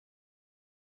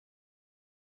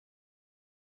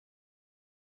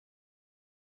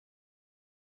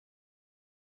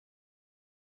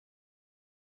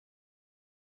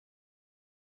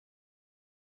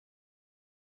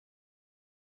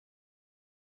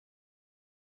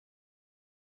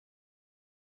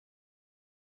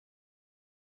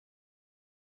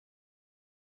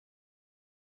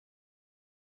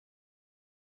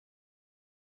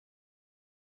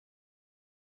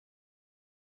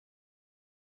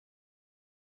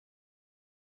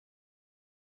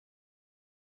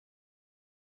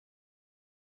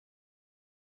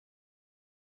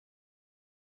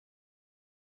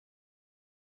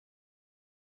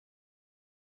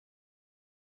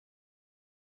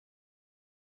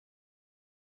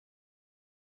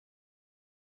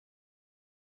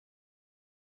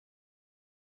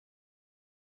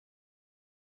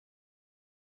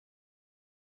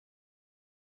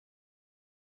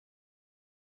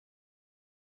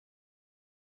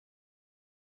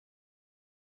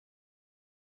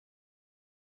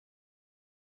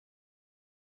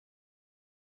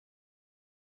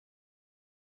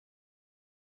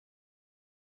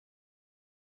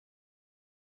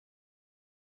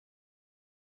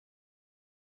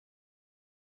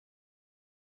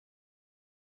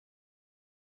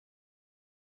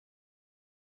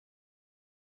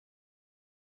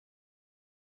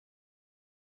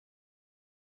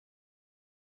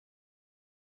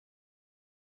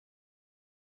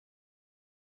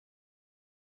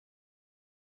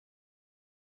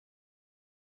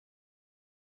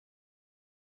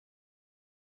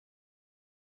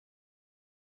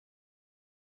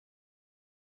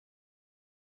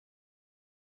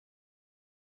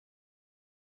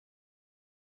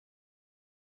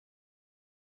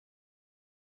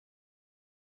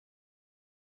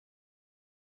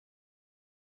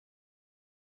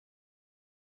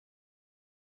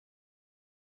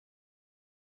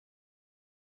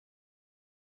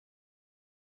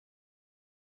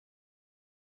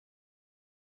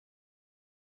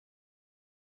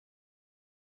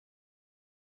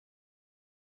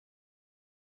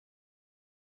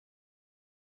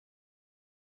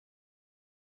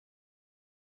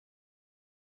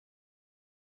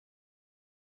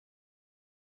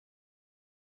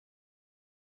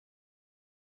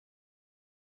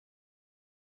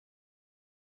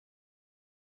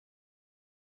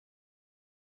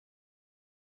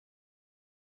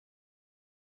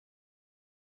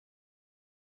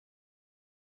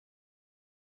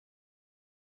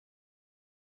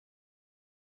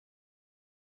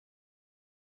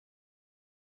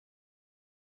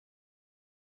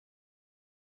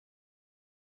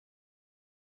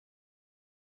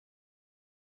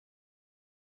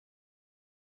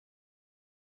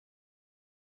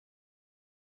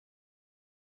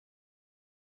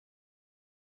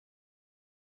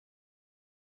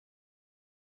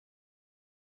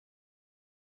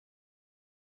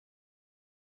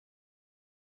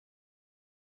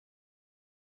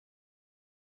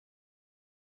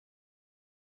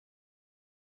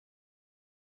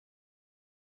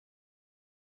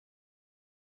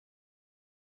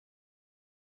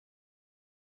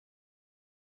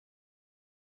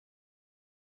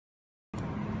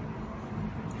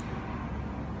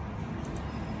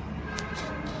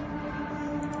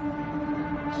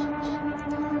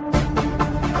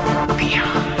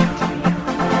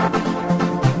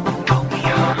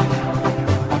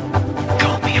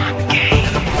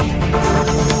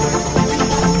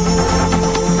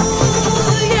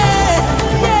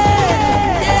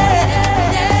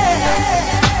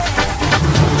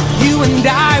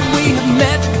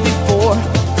met before,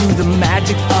 through the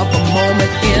magic of a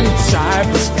moment in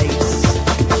cyberspace.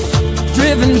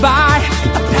 Driven by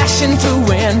a passion to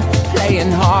win,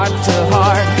 playing heart to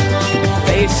heart,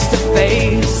 face to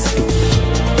face.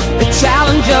 The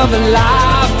challenge of a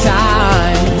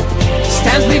lifetime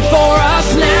stands before us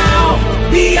now.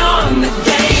 Beyond the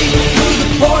game, through the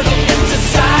portal into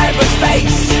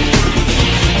cyberspace,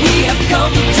 we have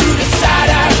come to decide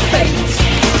our fate.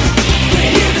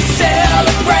 We're here to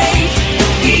celebrate.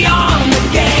 Beyond the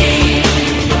game,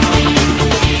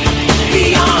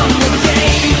 beyond the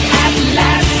game. At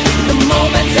last, the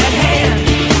moment's at hand.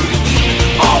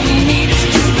 All we need is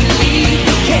to believe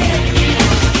we can.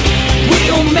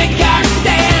 We'll make our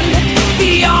stand.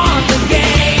 Beyond the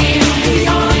game,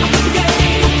 beyond the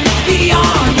game,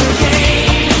 beyond the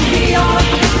game, beyond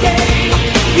the game,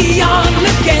 beyond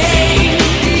the game,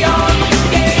 beyond the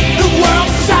game. The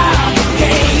world's cyber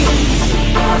game.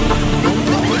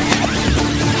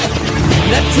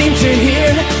 The teams are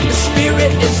here, the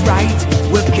spirit is right.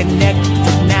 We're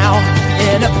connected now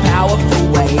in a powerful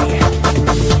way.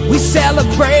 We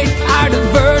celebrate our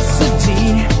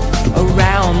diversity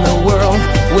around the world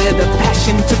with a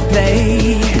passion to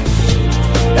play.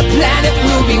 The planet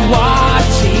will be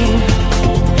watching,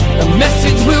 the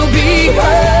message will be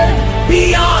heard.